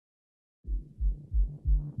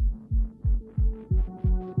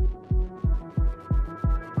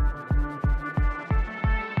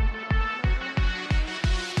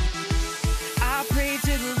I prayed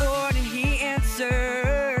to the Lord and He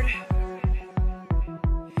answered.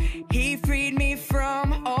 He freed me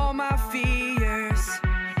from all my fears.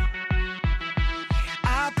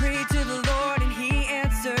 I prayed to the Lord and He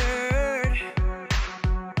answered.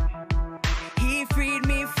 He freed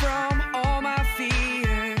me from all my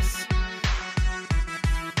fears.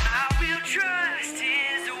 I will trust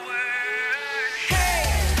His word. Hey,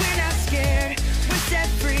 we're not scared, we're set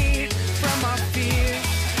free from our fears.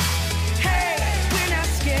 Hey, we're not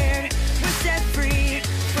scared, we're set free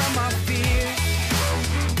from our fears.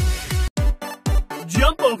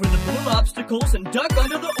 Jump over the blue obstacles and duck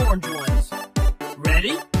under the orange ones.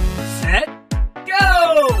 Ready, set,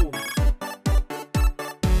 go!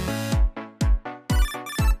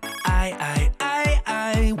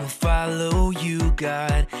 I will follow you,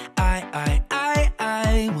 God.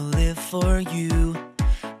 I will live for you.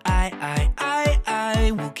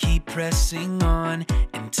 I will keep pressing on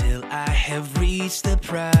until I have reached the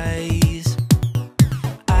prize.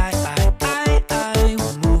 I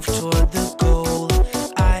will move toward the goal.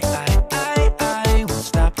 I won't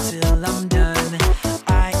stop till I'm done.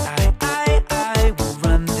 I will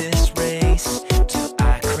run this race till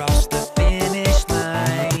I cross the finish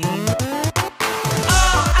line.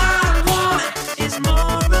 All I want is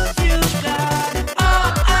more of you, God.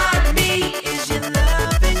 All I need is your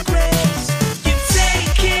love and grace. You've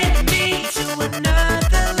taken me to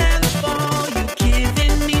another level. You've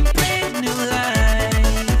given me brand new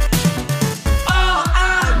life. All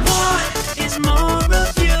I want is more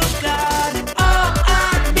of you, God. All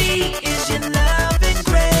I need is your love and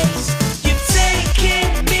grace. You've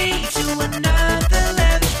taken me to another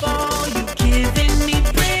level. You've given me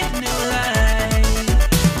brand new life.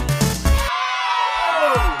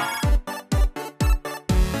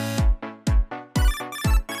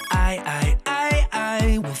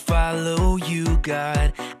 I will follow you,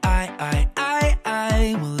 God.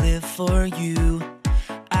 I will live for you.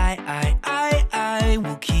 I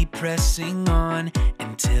will keep pressing on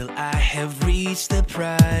until I have reached the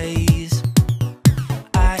prize.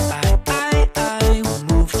 I will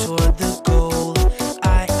move toward the goal.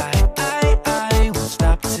 I won't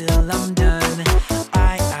stop till I'm done.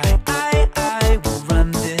 I will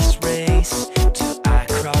run this race till I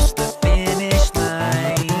cross the finish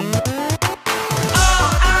line.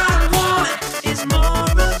 All I want is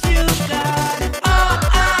more of you, God. All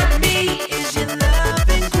I need is your love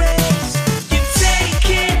and grace. You've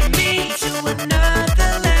taken me to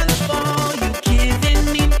another level. You've given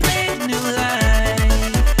me brand new life.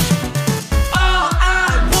 All I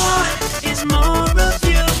want is more of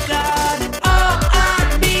you, God. All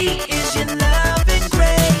I need is your love and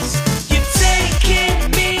grace. You've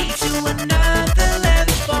taken me to another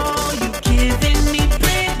level. You've given me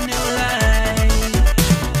brand new life.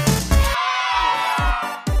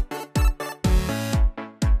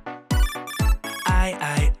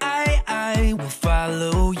 I will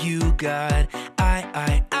follow you, God.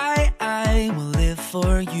 I will live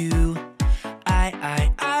for you.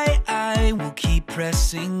 I will keep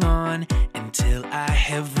pressing on until I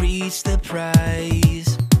have reached the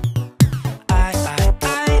prize.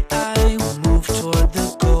 I will move toward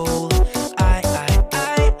the goal.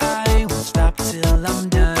 I won't stop till I'm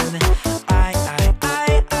done.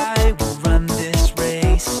 I will run this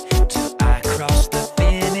race till I cross the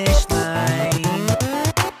finish line.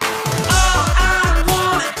 All I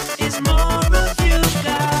want is more of you,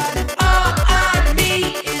 God. All I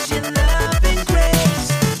need is your love and grace.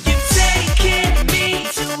 You've taken me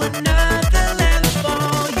to another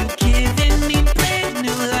level. You've given me brand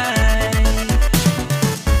new life.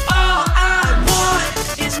 All I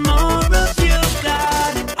want is more of you,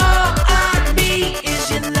 God. All I need is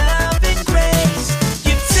your love and grace.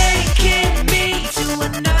 You've taken me to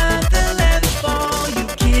another level.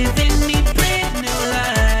 You've given me brand new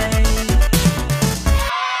life.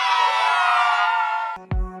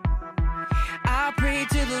 I prayed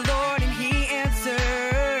to the Lord and He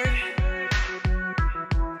answered.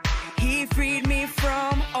 He freed me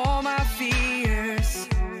from all my fears.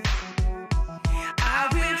 I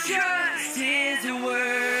will trust His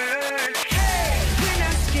word. Hey, we're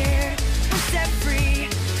not scared, we're set free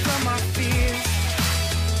from our fears.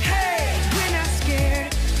 Hey, we're not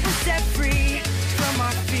scared, we're set free from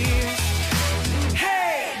our fears.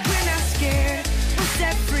 Hey, we're not scared, we're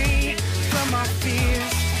set free from our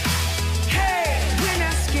fears. Hey, we're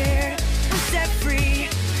not scared, we're set free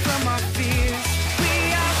from our fears. We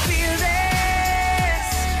are fearless,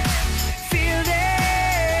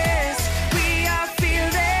 fearless. We are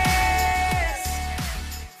fearless.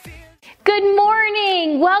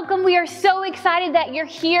 welcome. We are so excited that you're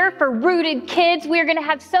here for Rooted Kids. We are going to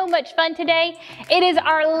have so much fun today. It is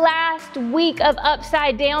our last week of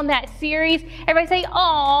Upside Down, that series. Everybody say,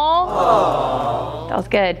 "Aww." That was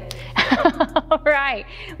good. All right.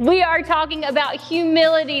 We are talking about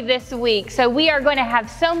humility this week. So we are going to have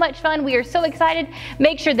so much fun. We are so excited.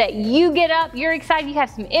 Make sure that you get up. You're excited. You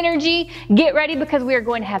have some energy. Get ready because we are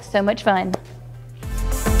going to have so much fun.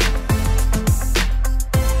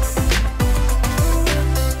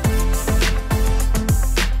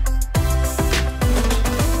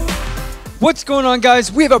 What's going on,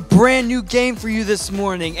 guys? We have a brand new game for you this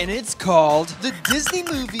morning, and it's called The Disney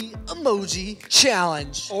Movie Emoji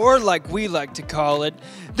Challenge. or like we like to call it,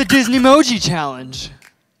 the Disney Emoji Challenge.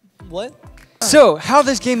 What? So, how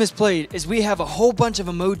this game is played is we have a whole bunch of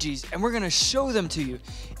emojis, and we're gonna show them to you.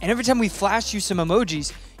 And every time we flash you some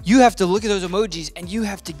emojis, you have to look at those emojis, and you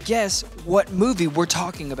have to guess what movie we're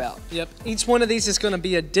talking about. Yep. Each one of these is going to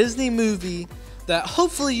be a Disney movie that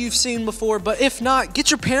hopefully you've seen before, but if not, get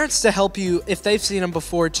your parents to help you if they've seen them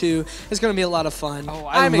before too. It's going to be a lot of fun. Oh,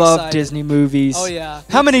 I I'm love excited. Disney movies. Oh, yeah.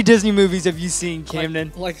 How many Disney movies have you seen,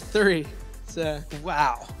 Camden? Like 3. So,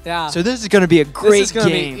 Wow. yeah. So this is gonna be a great this is going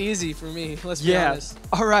to game. be easy for me. Let's be Yeah. honest.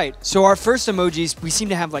 All right. So our first emojis, we seem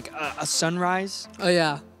to have like a sunrise. Oh,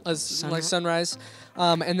 yeah. Like sunrise.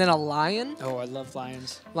 And then a lion. Oh, I love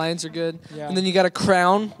lions. Lions are good. Yeah. And then you got a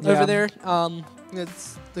crown Yeah. over there.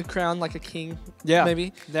 It's the crown like a king. Yeah.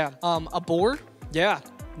 Maybe. Yeah. A boar. Yeah.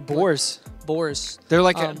 Boars. Boars. They're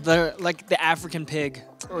like Um, they're like the African pig,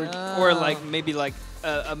 or Ah. like maybe like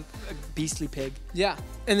a beastly pig. Yeah,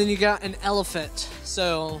 and then you got an elephant.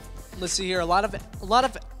 So let's see here, a lot of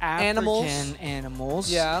animals. African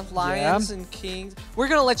animals. Yeah, lions and kings. We're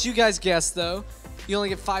gonna let you guys guess though. You only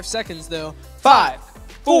get 5 seconds though. 5,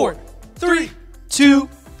 4, 3, 2,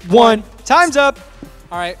 1. Time's up.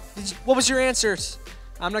 All right. What was your answers?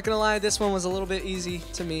 I'm not gonna lie, this one was a little bit easy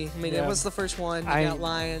to me. I mean, Yeah. it was the first one. You I- got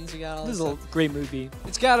lions. You got all This this is a stuff. great movie.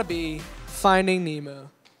 It's gotta be Finding Nemo.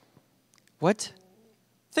 What?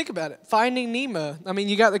 Think about it. Finding Nemo. I mean,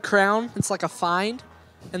 you got the crown. It's like a find.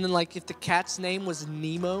 And then, like, if the cat's name was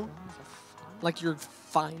Nemo, like you're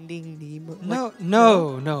finding Nemo.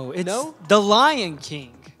 No. It's No? The Lion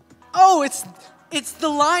King. Oh, it's the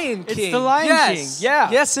Lion King. It's the Lion Yes. King,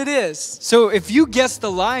 yeah. Yes, it is. So if you guessed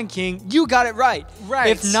The Lion King, you got it right. Right.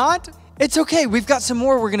 If not, it's okay. We've got some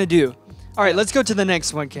more we're gonna do. All right, let's go to the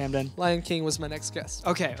next one, Camden. Lion King was my next guess.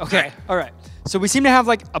 Okay. All right. So we seem to have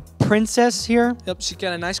like a princess here. Yep, she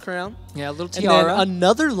got a nice crown. Yeah, a little And tiara. then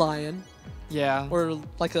another lion, Yeah. or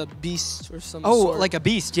like a beast or some Oh, sort. like a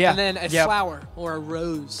beast, yeah. And then a Yep. flower or a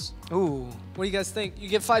rose. Ooh. What do you guys think? You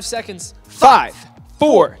get 5 seconds. 5,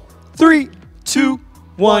 4, 3, 2,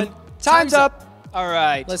 1. Time's up. All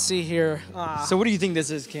right. Let's see here. So what do you think this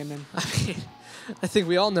is, Camden? I think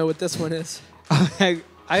we all know what this one is.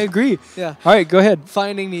 I agree. Yeah. All right, go ahead.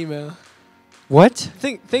 Finding Nemo. What?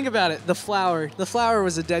 Think about it. The flower. The flower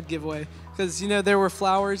was a dead giveaway because there were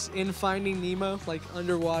flowers in Finding Nemo, like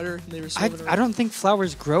underwater, and they were swimming I around. don't think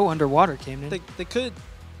flowers grow underwater, Camden. They could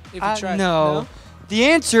if you tried. No. The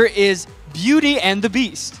answer is Beauty and the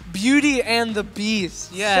Beast. Beauty and the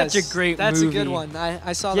Beast. Yes. Such a great That's a good movie. one.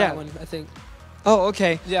 I saw Yeah. that one. I think. Oh,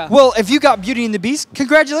 okay. Yeah. Well, if you got Beauty and the Beast,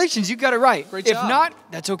 congratulations, you got it right. Great If job. not,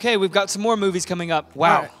 that's okay. We've got some more movies coming up.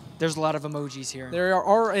 Wow. All right. There's a lot of emojis here. There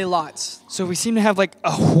are a lot. So we seem to have like a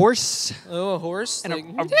horse Oh, a horse. and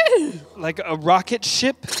like, like a rocket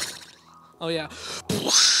ship. oh yeah.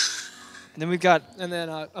 And then we've got And then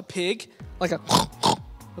a pig, like a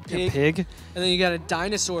a pig. pig. And then you got a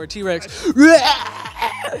dinosaur, T-Rex.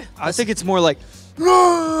 I think it's more like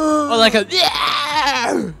Or like a.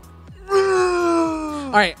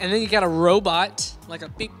 All right, and then you got a robot, like a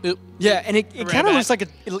beep boop, yeah, and it kind of Robot. looks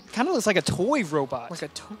like a toy robot. like a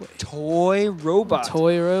toy. Toy robot.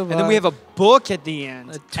 Toy robot. And then we have a book at the end.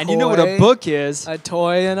 A And you know what a toy. book is. a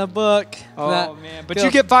toy and a book. Oh That- man! But go.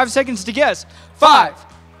 you get 5 seconds to guess. 5,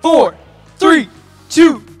 4, 3,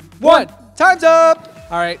 2, 1. Time's up.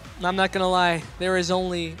 All right, I'm not gonna lie. There is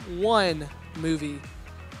only one movie,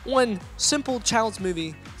 one simple child's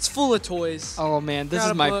movie. It's full of toys. Oh man, this Got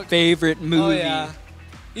is a my book. favorite movie. Oh yeah,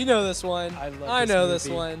 you know this one. I love I this know this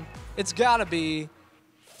movie. one. It's gotta be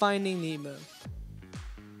Finding Nemo.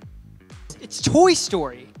 It's Toy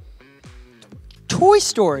Story. Toy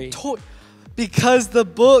Story. Toy, because the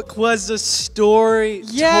book was a story.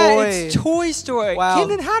 Yeah, toy. it's Toy Story. Wow.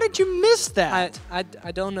 Camden, how did you miss that? I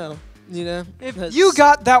don't know. If That's- you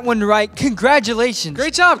got that one right, congratulations.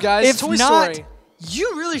 great job, guys. If Toy not, Story.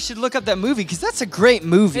 you really should look up that movie because that's a great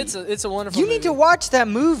movie. It's a wonderful. you need to watch that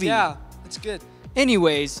movie. Yeah, it's good.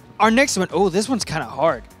 Anyways, our next one. Oh, this one's kind of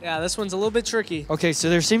hard. Yeah, this one's a little bit tricky. Okay, so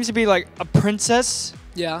there seems to be like a princess.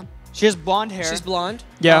 Yeah. She has blonde hair. She's blonde.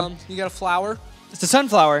 Yeah. You got a flower. It's a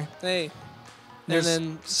sunflower. Hey. There's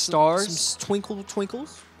and then stars. some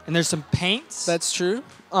twinkles. And there's some paints. That's true.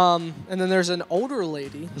 And then there's an older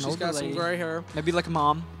lady. She's older got lady. some gray hair. Maybe like a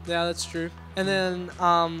mom. Yeah, that's true. And then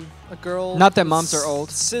a girl. Not that with moms are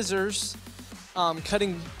old. Scissors,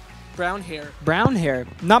 cutting brown hair. Brown hair,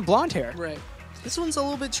 not blonde hair. Right. This one's a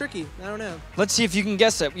little bit tricky. I don't know. Let's see if you can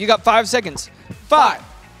guess it. You got 5 seconds. 5,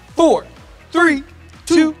 4, 3,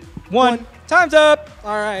 2, 1. Time's up.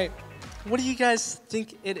 All right. What do you guys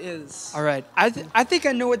think it is? All right. I think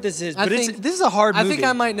I know what this is, I but think- this is a hard movie. I think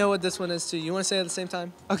I might know what this one is too. You want to say it at the same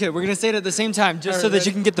time? Okay, we're gonna say it at the same time, just All so right, that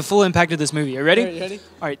you ready? can get the full impact of this movie. Are you ready? All right, you ready?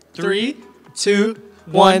 All right. 3, 3, 2,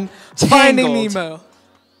 1. 1. Finding Tangled. Nemo.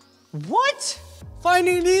 What?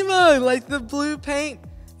 Finding Nemo, like the blue paint.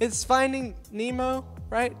 It's Finding Nemo,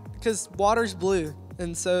 right? Because water's blue,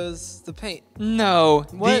 and so is the paint. No.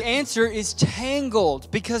 What? The answer is Tangled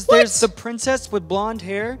because there's the princess with blonde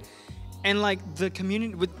hair, and like the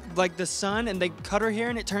community with like the sun, and they cut her hair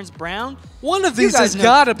and it turns brown. One of You these guys has know-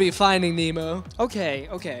 got to be Finding Nemo. Okay.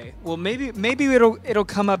 Well, maybe it'll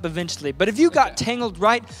come up eventually. But if you got Tangled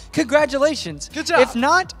right, congratulations. Good job. If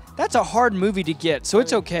not, that's a hard movie to get, so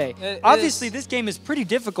it's okay. it Obviously, is- this game is pretty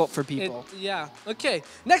difficult for people. Yeah. Okay.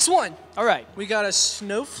 Next one. All right. We got a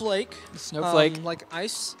snowflake. Snowflake. Like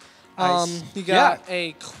ice. Ice. You got Yeah.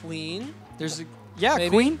 a queen. There's a Maybe.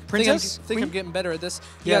 queen, princess. I think I'm queen? getting better at this.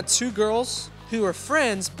 You Yeah. got two girls who are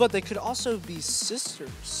friends, but they could also be sisters.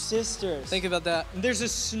 Sisters. Think about that. There's a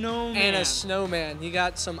snowman. And a snowman. You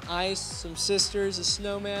got some ice, some sisters, a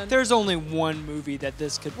snowman. There's only one movie that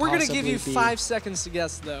this could. We're gonna possibly give you be. 5 seconds to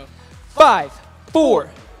guess, though. 5, 4,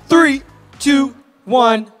 3, 2,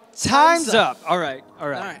 1. Time's Time's up. up. All right. All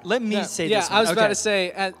right. Let me Yeah, say yeah, this. one. I was about Okay. to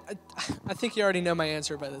say. I think you already know my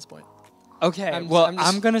answer by this point. Okay. I'm well, just-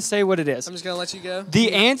 I'm gonna say what it is. I'm just gonna let you go.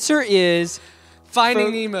 The answer is Finding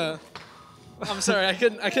For- Nemo. I'm sorry, I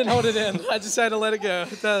couldn't hold it in. I just had to let it go.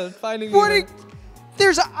 Finding what? Nemo.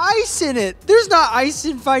 There's ice in it. There's not ice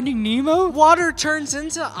in Finding Nemo, Water turns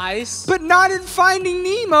into ice. but not in Finding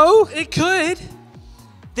Nemo. It could.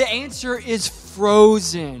 The answer is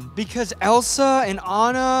Frozen because Elsa and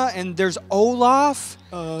Anna and there's Olaf.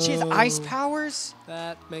 She has ice powers.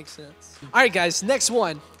 That makes sense. All right, guys. Next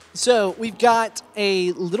one. So we've got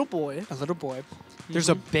a little boy. A little boy. There's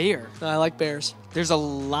a bear. I like bears. There's a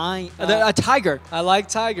lion. A tiger. I like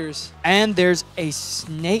tigers. And there's a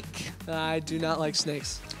snake I do not like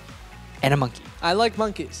snakes. and a monkey. I like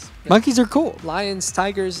monkeys. Monkeys are cool. Lions,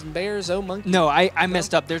 tigers, and bears. Oh, monkeys. No, I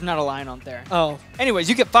messed up. There's not a lion on there. Oh. Anyways,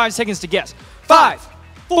 you get 5 seconds to guess. 5,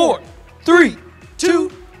 4, 3, 2,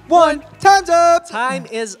 1. Time's up. Time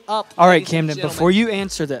is up. All right, ladies and Camden, gentlemen. before you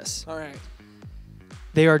answer this, All right.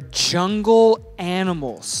 they are jungle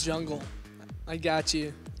animals. Jungle. I got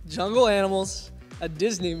you. Jungle Animals, a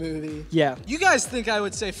Disney movie. Yeah. You guys think I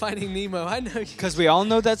would say Finding Nemo? I know you. Because we all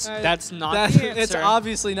know that's not That- the answer. It's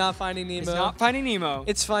obviously not Finding Nemo. It's not Finding Nemo.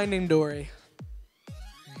 It's Finding Dory.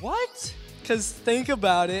 What? Because think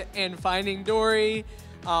about it, in Finding Dory,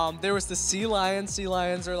 there was the sea lion. Sea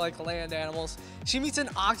lions are like land animals. She meets an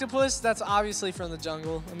octopus. That's obviously from the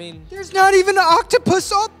jungle. I mean, There's not even an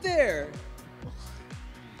octopus up there.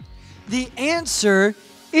 The answer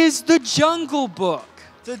is the Jungle Book.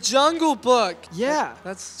 the Jungle Book. Yeah.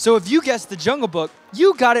 That's So if you guessed the Jungle Book,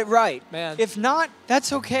 you got it right. Man. If not,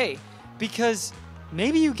 that's okay. Because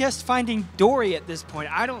maybe you guessed Finding Dory at this point.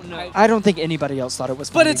 I don't know. I don't think anybody else thought it was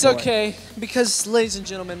But Finding it's Dory. okay because, ladies and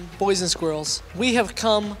gentlemen, boys and squirrels, we have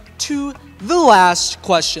come to the last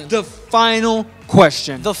question. The final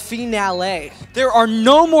question. The finale. There are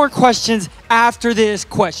no more questions after this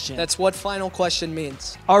question. That's what final question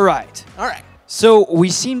means. All right. All right. So we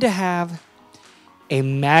seem to have a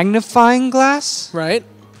magnifying glass Right?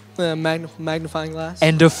 Magnifying glass.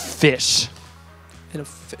 and a fish. And a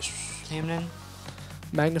fish. Camden,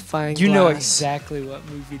 Magnifying you glass. know exactly what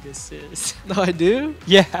movie this is. No, I do?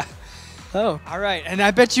 Yeah. Oh. All right. And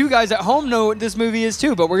I bet you guys at home know what this movie is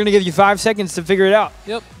too, but we're going to give you 5 seconds to figure it out.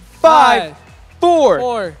 Yep. 5, 4,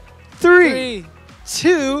 4, 3, 3,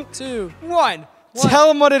 2, 2. 1. Tell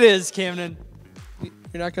them what it is, Camden.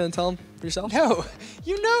 You're not going to tell them yourself? No.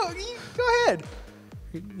 You know. Go ahead.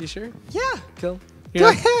 You sure? Yeah. Cool. Go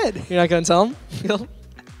ahead. You're not going to tell them? Cool.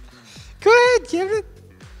 Go ahead, Camden.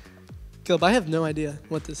 Cool, I have no idea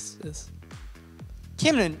what this is.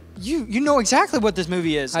 Camden, you know exactly what this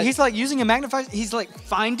movie is. He's like using a magnifying. He's like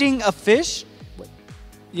finding a fish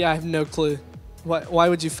Yeah, I have no clue. Why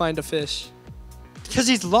would you find a fish? because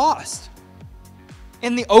he's lost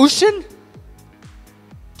in the ocean.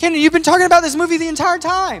 Kenan, you've been talking about this movie the entire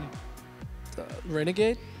time.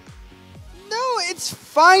 Renegade? No, it's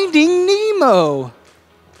Finding Nemo.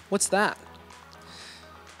 What's that?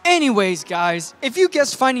 Anyways, guys, if you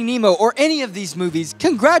guessed Finding Nemo or any of these movies,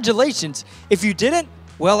 congratulations. If you didn't,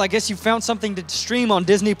 well, I guess you found something to stream on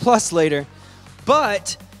Disney Plus later.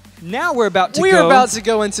 But now we're about to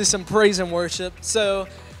go into some praise and worship. So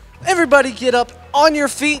everybody get up on your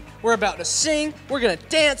feet. We're about to sing. We're going to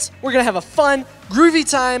dance. We're going to have a fun, groovy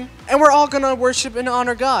time. And we're all going to worship and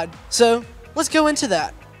honor God. So let's go into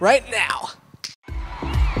that right now.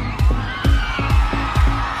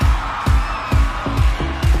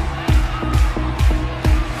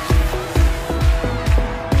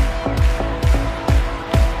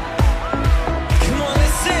 Come on,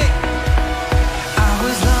 let's sing. I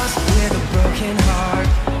was lost with a broken heart.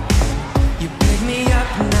 You picked me up,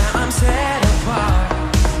 now I'm set apart.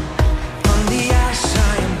 On the ash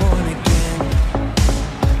I am born again,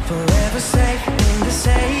 forever safe in the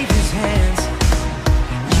Savior's hands.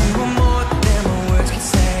 You were more than my words could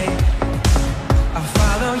say. I'll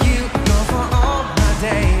follow you, go for all my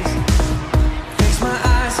days. Fix my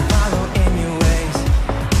eyes, follow in your ways.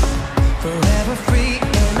 Forever free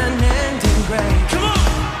in unending grace. Come on!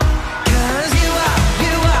 'Cause you are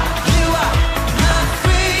my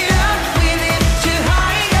freedom. We lift you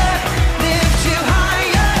higher,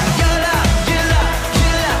 Your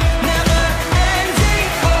love, never ending.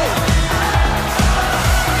 Oh,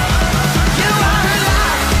 you are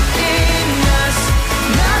alive in us.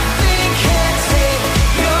 Nothing can take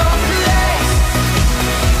your place.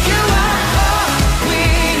 You are all we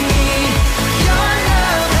need. Your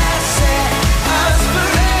love has set us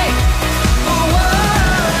free. Oh, whoa.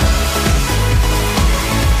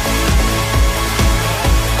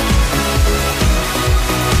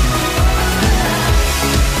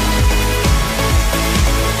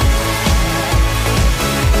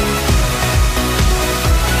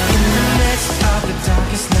 In the midst of the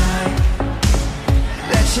darkest night,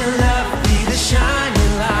 let your love be the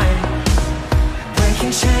shining light,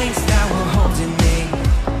 breaking chains that were holding me.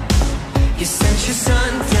 You sent your son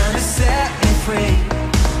down to set me free.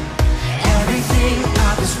 Everything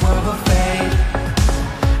of this world will fade.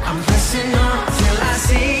 I'm pressing on till I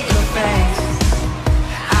see your face.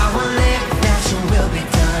 I will live that your will be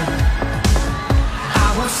done. I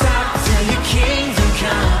won't stop till your kingdom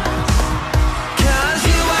come. 'Cause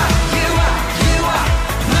you are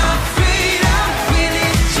my freedom. We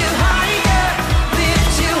lift you higher,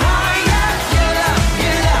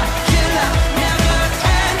 Your love, never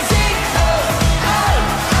ending. Oh, oh,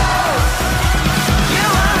 oh. You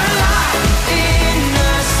are alive in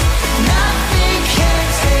us. Nothing can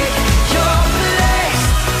take your place.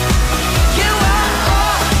 You are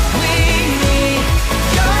all we need.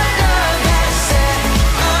 Your love has set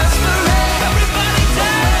us free. Everybody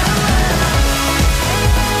dance.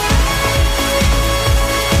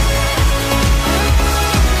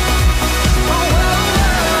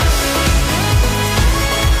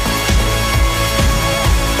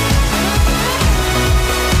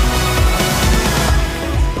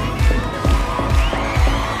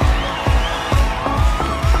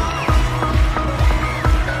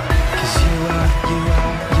 Cause you are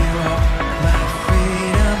my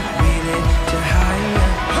freedom. We lift you higher.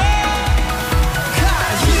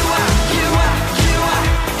 'Cause you are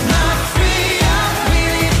my freedom. We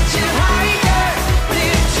lift you higher,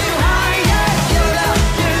 Your love,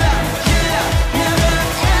 never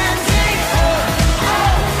ending. Oh,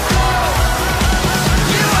 oh, oh.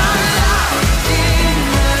 You are alive in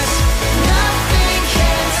us. Nothing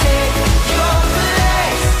can take your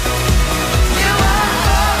place. You are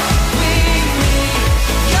all we need.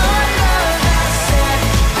 Your love has set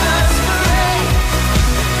us free.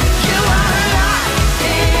 You are alive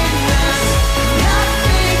in us.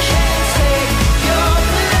 Nothing can take your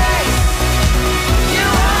place. You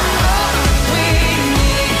are all we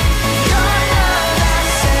need. Your love has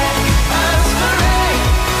set us free.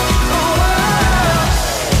 Oh, whoa.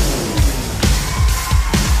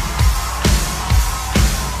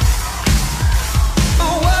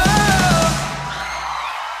 Oh, whoa.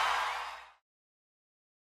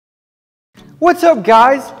 What's up,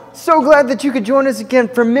 guys? So glad that you could join us again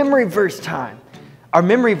for Memory Verse time. Our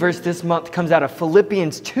memory verse this month comes out of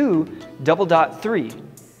Philippians 2:3.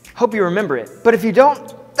 Hope you remember it. But if you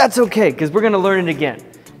don't, that's okay, because we're going to learn it again.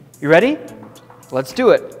 You ready? Let's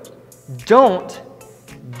do it. Don't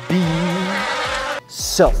be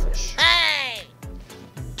selfish.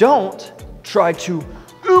 Don't try to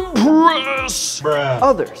impress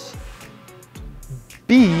others.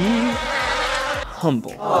 Be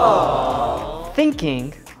humble.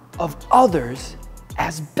 Thinking of others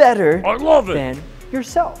as better than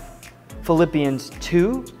yourself. Philippians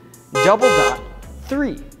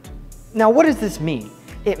 2:3. Now, what does this mean?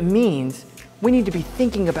 It means we need to be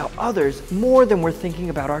thinking about others more than we're thinking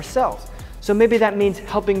about ourselves. So maybe that means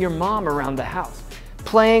helping your mom around the house,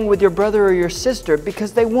 playing with your brother or your sister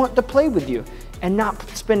because they want to play with you, and not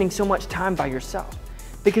spending so much time by yourself.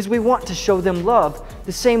 Because we want to show them love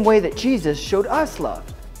the same way that Jesus showed us love.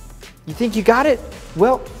 You think you got it?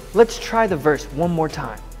 Well, let's try the verse one more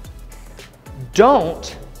time.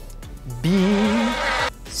 Don't be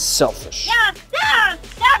selfish. Stop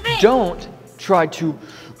it! Don't try to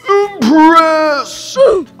impress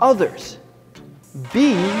others.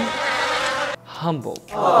 Be humble.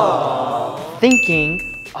 Thinking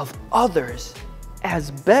of others as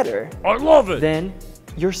better than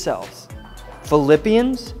yourselves.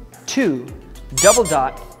 Philippians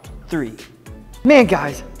 2:3. Man,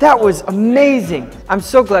 guys, that was amazing. I'm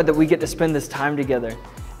so glad that we get to spend this time together.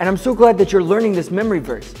 And I'm so glad that you're learning this memory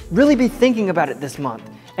verse. Really be thinking about it this month.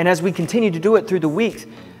 And as we continue to do it through the weeks,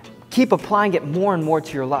 keep applying it more and more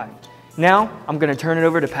to your life. Now, I'm going to turn it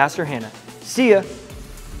over to Pastor Hannah. See ya.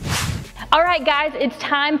 All right, guys, it's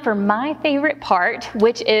time for my favorite part,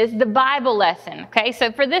 which is the Bible lesson. Okay, so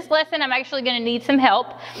for this lesson, I'm actually going to need some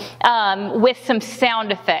help with some sound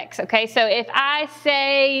effects. Okay, so if I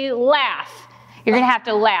say laugh, you're going to have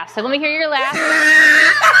to laugh. So let me hear your laugh.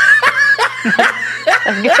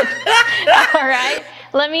 That's good. All right,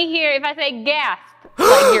 let me hear if I say gasp,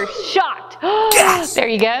 like you're shocked. Gasp. There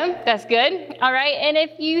you go. That's good. All right, and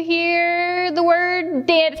if you hear the word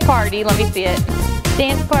dance party, let me see it.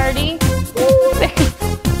 Dance party.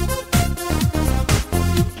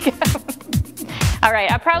 All right,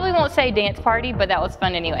 I probably won't say dance party, but that was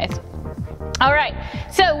fun anyways. All right,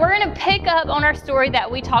 so we're going to pick up on our story that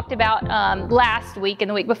we talked about last week and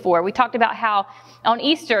the week before. We talked about how on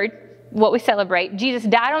Easter, what we celebrate, Jesus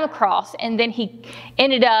died on the cross, and then he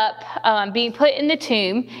ended up being put in the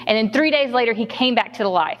tomb, and then 3 days later he came back to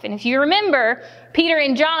life. And if you remember, Peter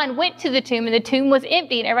and John went to the tomb, and the tomb was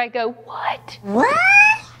empty, and everybody go, what? What?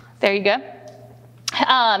 There you go.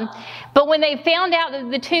 But when they found out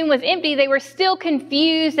that the tomb was empty, they were still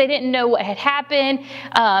confused. They didn't know what had happened.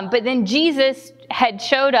 But then Jesus had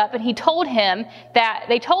showed up, and he told them,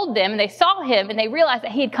 and they saw him, and they realized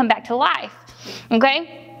that he had come back to life.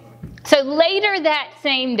 Okay? So later that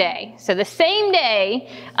same day, so the same day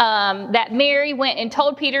that Mary went and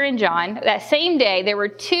told Peter and John, that same day there were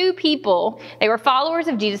two people, they were followers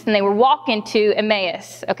of Jesus, and they were walking to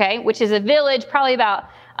Emmaus, okay, which is a village probably about,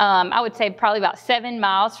 I would say probably about 7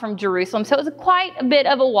 miles from Jerusalem. So it was quite a bit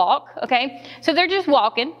of a walk, okay. So they're just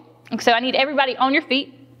walking. So I need everybody on your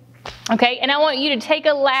feet, okay, and I want you to take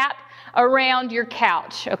a lap around your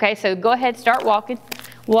couch, okay. So go ahead, start walking,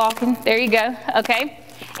 there you go, okay.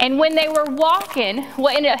 And when they were walking,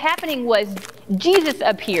 what ended up happening was Jesus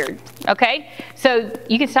appeared, okay? So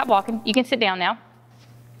you can stop walking. You can sit down now.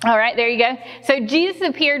 All right, there you go. So Jesus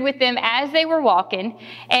appeared with them as they were walking.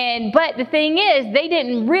 But the thing is, they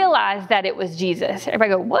didn't realize that it was Jesus.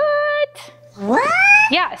 Everybody go, what? What?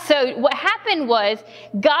 Yeah, so what happened was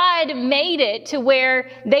God made it to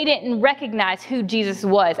where they didn't recognize who Jesus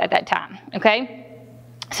was at that time, okay?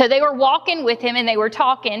 So they were walking with him and they were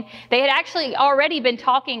talking. They had actually already been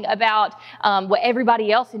talking about what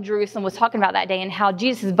everybody else in Jerusalem was talking about that day, and how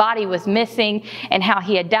Jesus' body was missing and how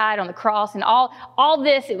he had died on the cross and all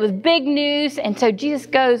this. It was big news. And so Jesus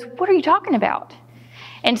goes, what are you talking about?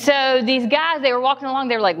 And so these guys, they were walking along.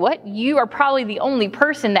 They were like, what? You are probably the only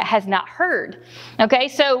person that has not heard. Okay,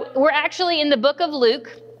 so we're actually in the book of Luke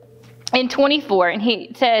in 24, and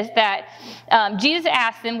he says that Jesus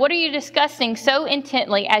asked them, what are you discussing so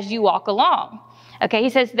intently as you walk along? Okay, he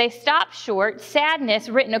says, they stopped short, sadness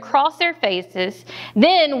written across their faces.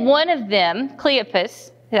 Then one of them,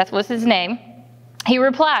 Cleopas, that was his name, he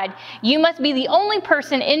replied, you must be the only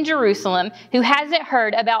person in Jerusalem who hasn't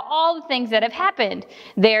heard about all the things that have happened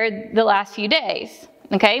there the last few days.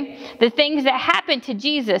 Okay, the things that happened to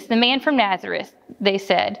Jesus, the man from Nazareth, they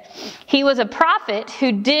said. He was a prophet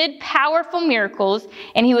who did powerful miracles,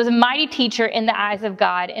 and he was a mighty teacher in the eyes of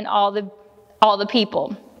God and all the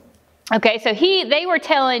people. Okay, so they were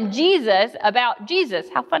telling Jesus about Jesus.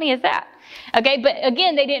 How funny is that? Okay, but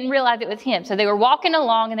again, they didn't realize it was him. So they were walking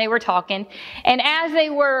along and they were talking, and as they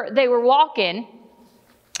were walking,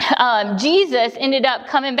 Jesus ended up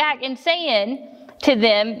coming back and saying to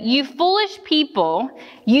them, you foolish people,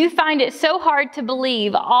 you find it so hard to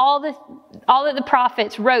believe all that the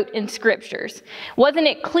prophets wrote in scriptures. Wasn't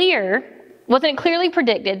it clear Wasn't it clearly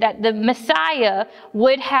predicted that the Messiah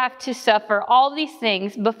would have to suffer all these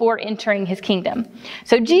things before entering his kingdom?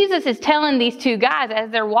 So Jesus is telling these two guys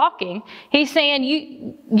as they're walking, he's saying,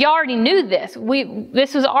 you already knew this.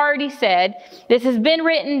 This was already said. This has been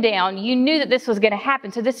written down. You knew that this was going to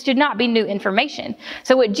happen. So this should not be new information.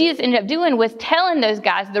 So what Jesus ended up doing was telling those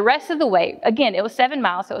guys the rest of the way. Again, it was 7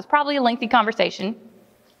 miles, so it was probably a lengthy conversation.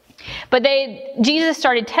 But Jesus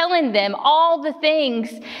started telling them all the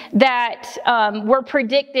things that were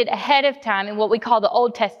predicted ahead of time in what we call the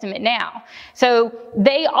Old Testament now. So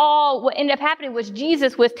what ended up happening was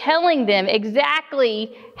Jesus was telling them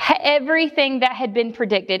exactly everything that had been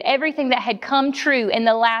predicted, everything that had come true in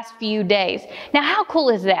the last few days. Now, how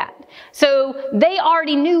cool is that? So they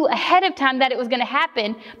already knew ahead of time that it was going to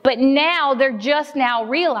happen, but now they're just now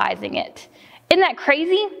realizing it. Isn't that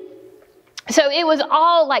crazy? So it was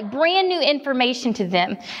all like brand new information to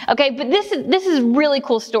them. Okay, but this is a really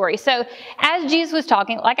cool story. So as Jesus was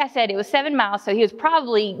talking, like I said, it was 7 miles, so he was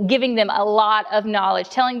probably giving them a lot of knowledge,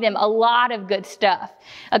 telling them a lot of good stuff.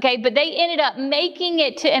 Okay, but they ended up making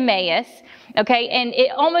it to Emmaus. Okay, and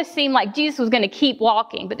it almost seemed like Jesus was going to keep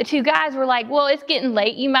walking, but the two guys were like, well, it's getting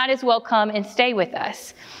late. You might as well come and stay with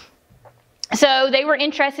us. So they were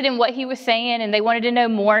interested in what he was saying, and they wanted to know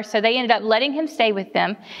more. So they ended up letting him stay with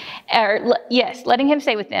them. Letting him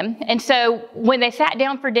stay with them. And so when they sat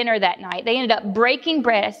down for dinner that night, they ended up breaking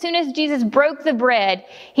bread. As soon as Jesus broke the bread,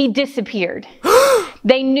 he disappeared.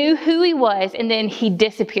 They knew who he was, and then he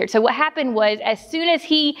disappeared. So what happened was, as soon as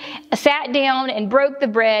he sat down and broke the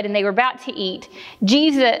bread and they were about to eat,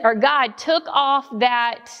 God took off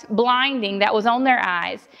that blinding that was on their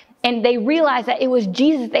eyes. And they realized that it was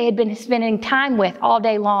Jesus they had been spending time with all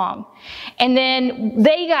day long. And then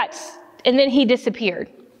he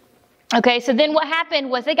disappeared. Okay, so then what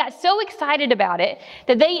happened was they got so excited about it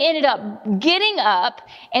that they ended up getting up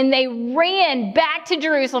and they ran back to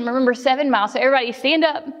Jerusalem. Remember, 7 miles. So everybody stand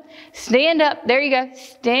up. There you go.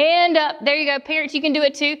 Stand up. There you go. Parents, you can do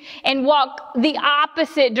it too. And walk the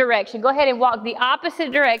opposite direction. Go ahead and walk the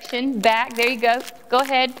opposite direction back. There you go. Go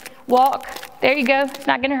ahead. Walk. There you go. It's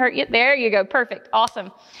not going to hurt you. There you go. Perfect.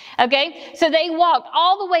 Awesome. Okay. So they walked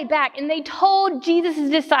all the way back and they told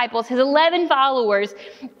Jesus' disciples, his 11 followers,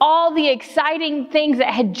 all the exciting things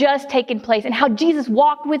that had just taken place and how Jesus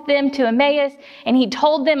walked with them to Emmaus and he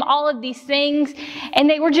told them all of these things and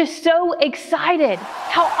they were just so excited.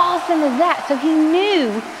 How awesome is that? So he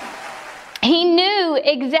knew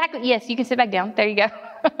exactly. Yes, you can sit back down. There you go.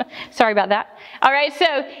 Sorry about that. All right,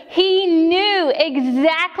 so he knew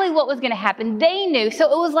exactly what was going to happen. They knew. So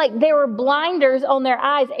it was like there were blinders on their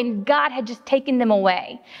eyes and God had just taken them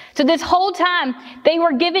away. So this whole time they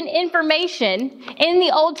were given information in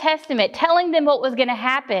the Old Testament telling them what was going to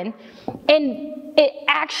happen. And it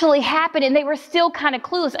actually happened and they were still kind of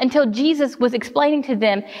clueless until Jesus was explaining to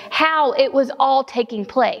them how it was all taking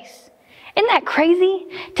place. Isn't that crazy?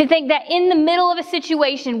 To think that in the middle of a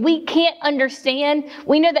situation we can't understand.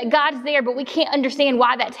 We know that God's there, but we can't understand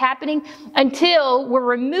why that's happening until we're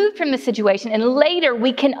removed from the situation. And later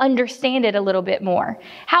we can understand it a little bit more.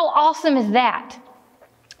 How awesome is that?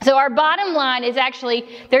 So our bottom line is actually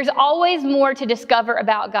there's always more to discover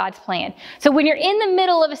about God's plan. So when you're in the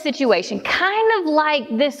middle of a situation, kind of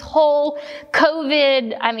like this whole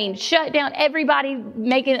COVID, shutdown, everybody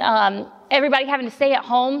having to stay at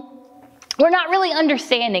home. We're not really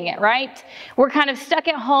understanding it, right? We're kind of stuck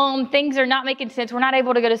at home. Things are not making sense. We're not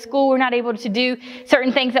able to go to school. We're not able to do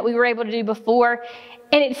certain things that we were able to do before.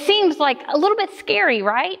 And it seems like a little bit scary,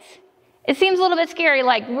 right? It seems a little bit scary,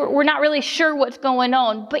 like we're not really sure what's going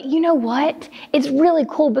on. But you know what? It's really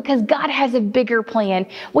cool because God has a bigger plan.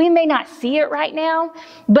 We may not see it right now,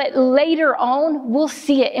 but later on, we'll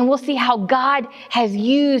see it and we'll see how God has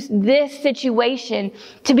used this situation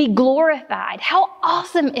to be glorified. How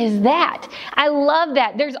awesome is that? I love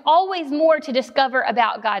that. There's always more to discover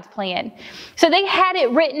about God's plan. So they had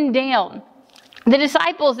it written down. The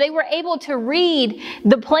disciples, they were able to read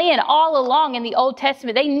the plan all along in the Old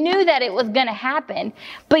Testament. They knew that it was going to happen,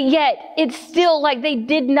 but yet it's still like they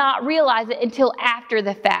did not realize it until after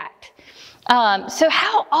the fact. So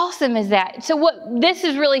how awesome is that? So what this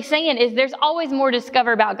is really saying is there's always more to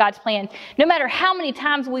discover about God's plan. No matter how many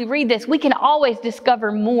times we read this, we can always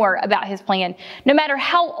discover more about his plan. No matter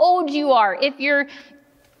how old you are, if you're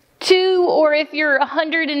 2 or if you're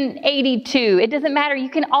 182, it doesn't matter.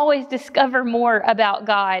 You can always discover more about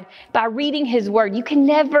God by reading his word. You can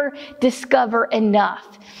never discover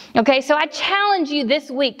enough. Okay, so I challenge you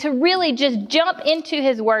this week to really just jump into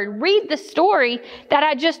his word. Read the story that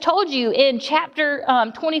I just told you in chapter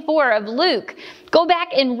 24 of Luke. Go back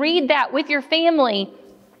and read that with your family.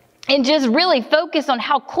 and just really focus on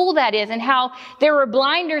how cool that is and how there were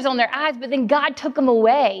blinders on their eyes, but then God took them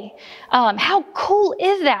away. How cool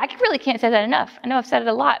is that? I really can't say that enough. I know I've said it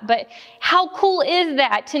a lot, but how cool is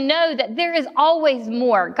that to know that there is always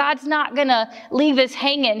more? God's not going to leave us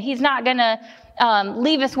hanging. He's not going to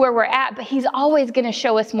leave us where we're at, but he's always going to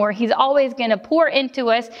show us more. He's always going to pour into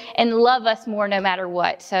us and love us more no matter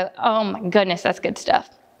what. So, oh my goodness, that's good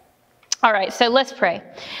stuff. All right, so let's pray.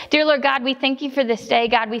 Dear Lord God, we thank you for this day.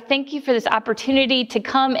 God, we thank you for this opportunity to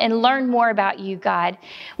come and learn more about you, God.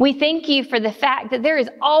 We thank you for the fact that there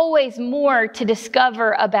is always more to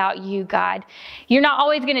discover about you, God. You're not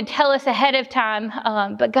always going to tell us ahead of time,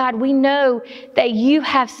 but God, we know that you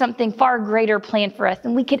have something far greater planned for us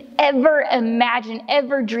than we could ever imagine,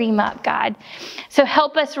 ever dream up, God. So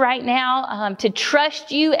help us right now to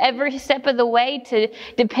trust you every step of the way, to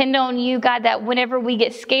depend on you, God, that whenever we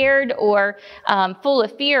get scared or full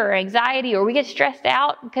of fear or anxiety, or we get stressed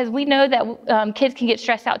out, because we know that kids can get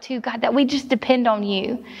stressed out too, God, that we just depend on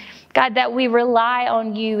you. God, that we rely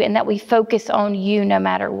on you and that we focus on you no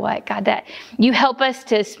matter what. God, that you help us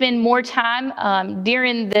to spend more time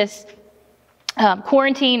during this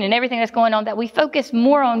quarantine and everything that's going on, that we focus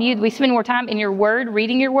more on you, that we spend more time in your word,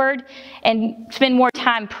 reading your word, and spend more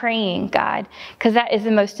time praying, God, because that is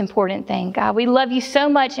the most important thing. God, we love you so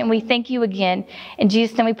much and we thank you again. In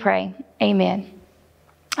Jesus' name we pray. Amen.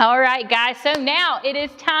 All right, guys, so now it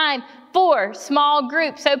is time for small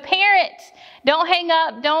groups. So parents, don't hang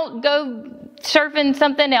up. Don't go surfing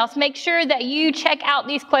something else. Make sure that you check out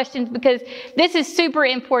these questions, because this is super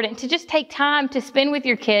important, to just take time to spend with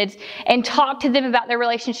your kids and talk to them about their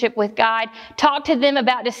relationship with God. Talk to them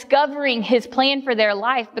about discovering his plan for their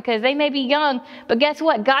life, because they may be young, but guess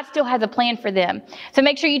what? God still has a plan for them. So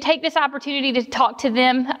make sure you take this opportunity to talk to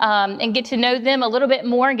them and get to know them a little bit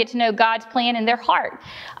more and get to know God's plan in their heart.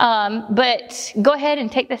 But go ahead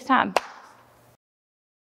and take this time.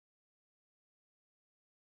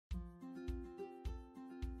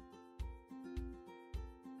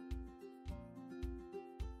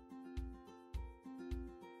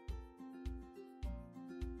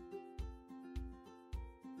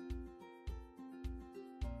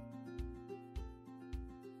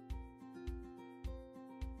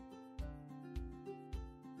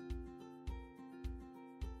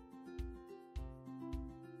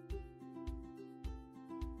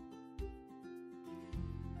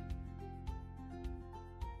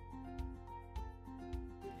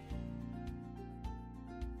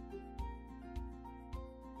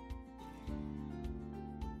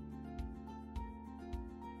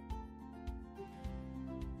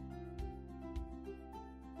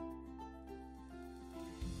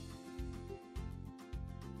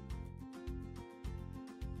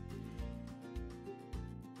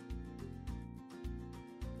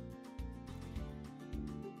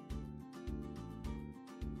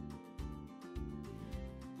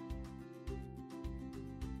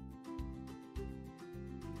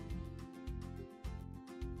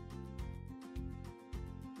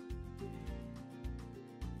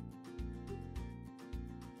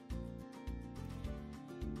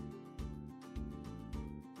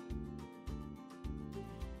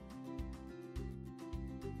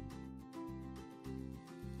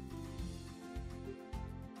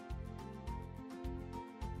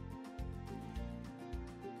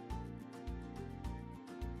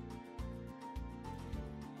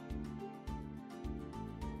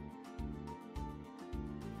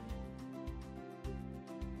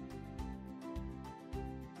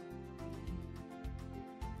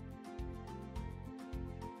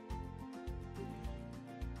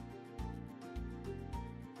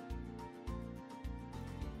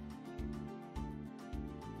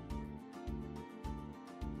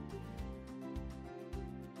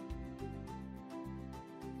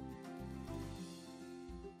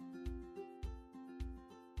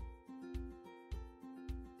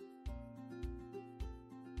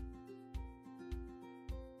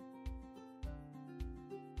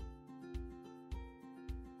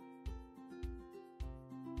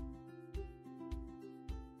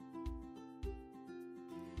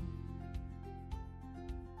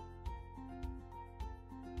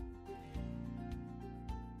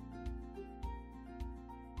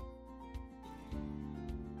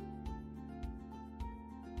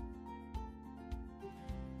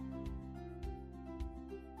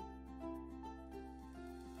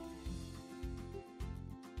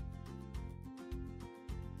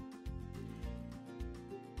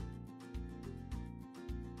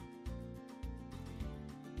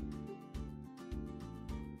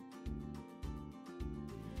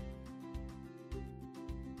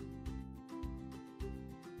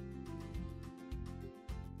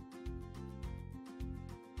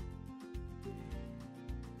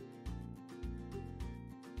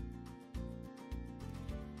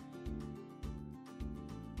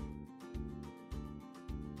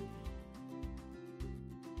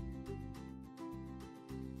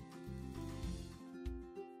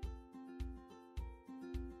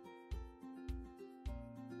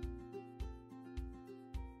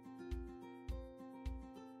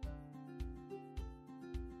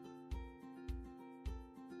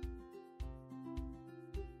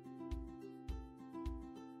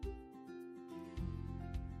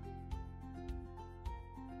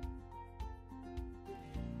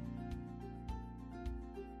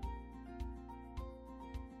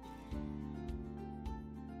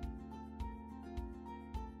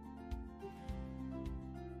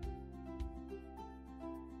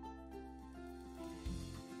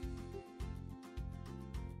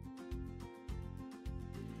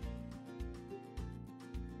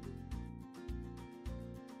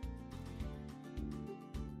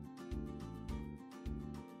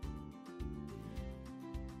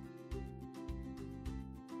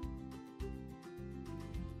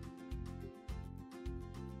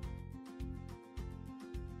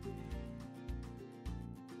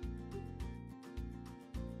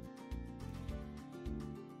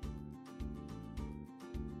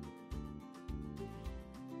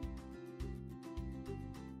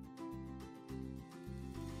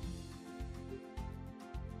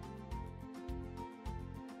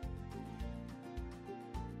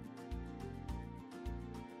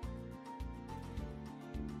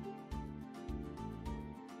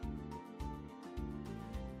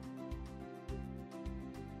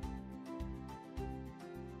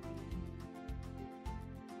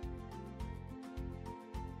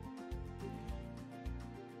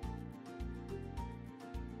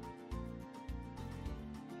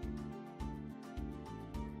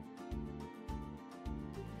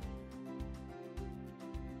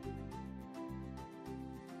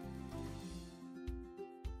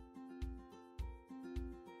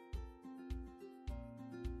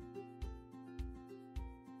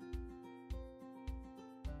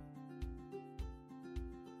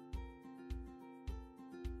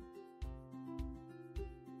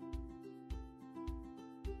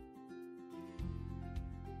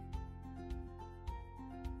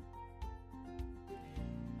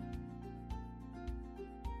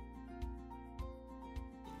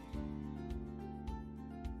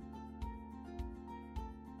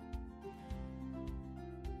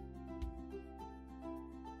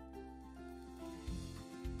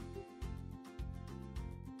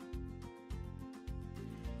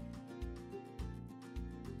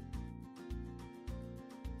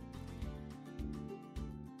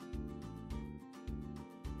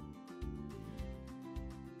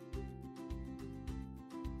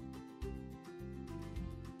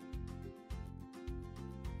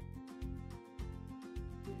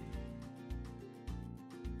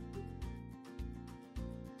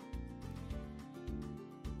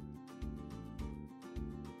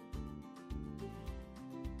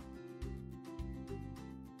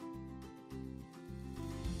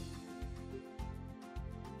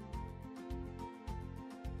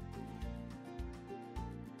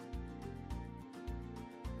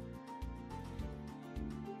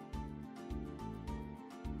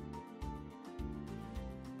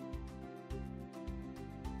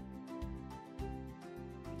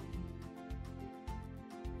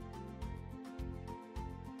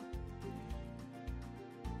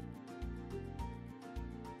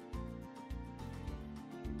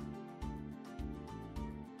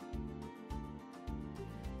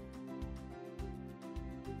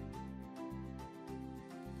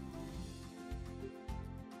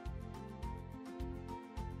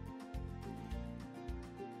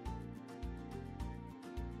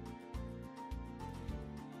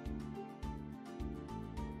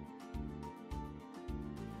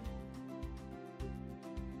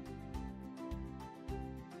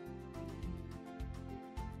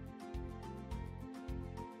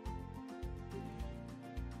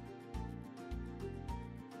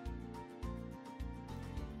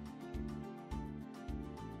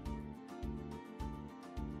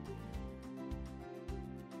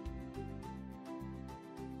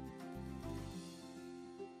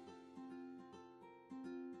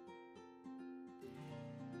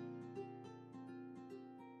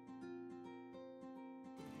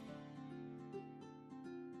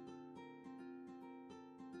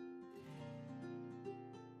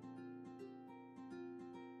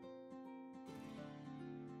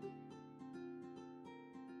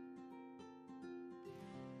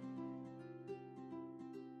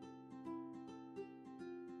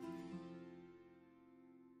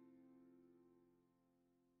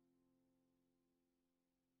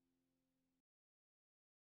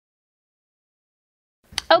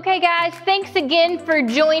 Okay, guys, thanks again for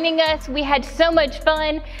joining us. We had so much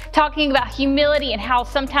fun talking about humility and how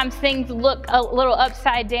sometimes things look a little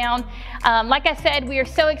upside down. Like I said, we are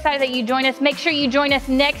so excited that you join us. Make sure you join us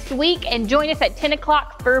next week and join us at 10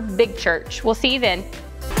 o'clock for Big Church. We'll see you then.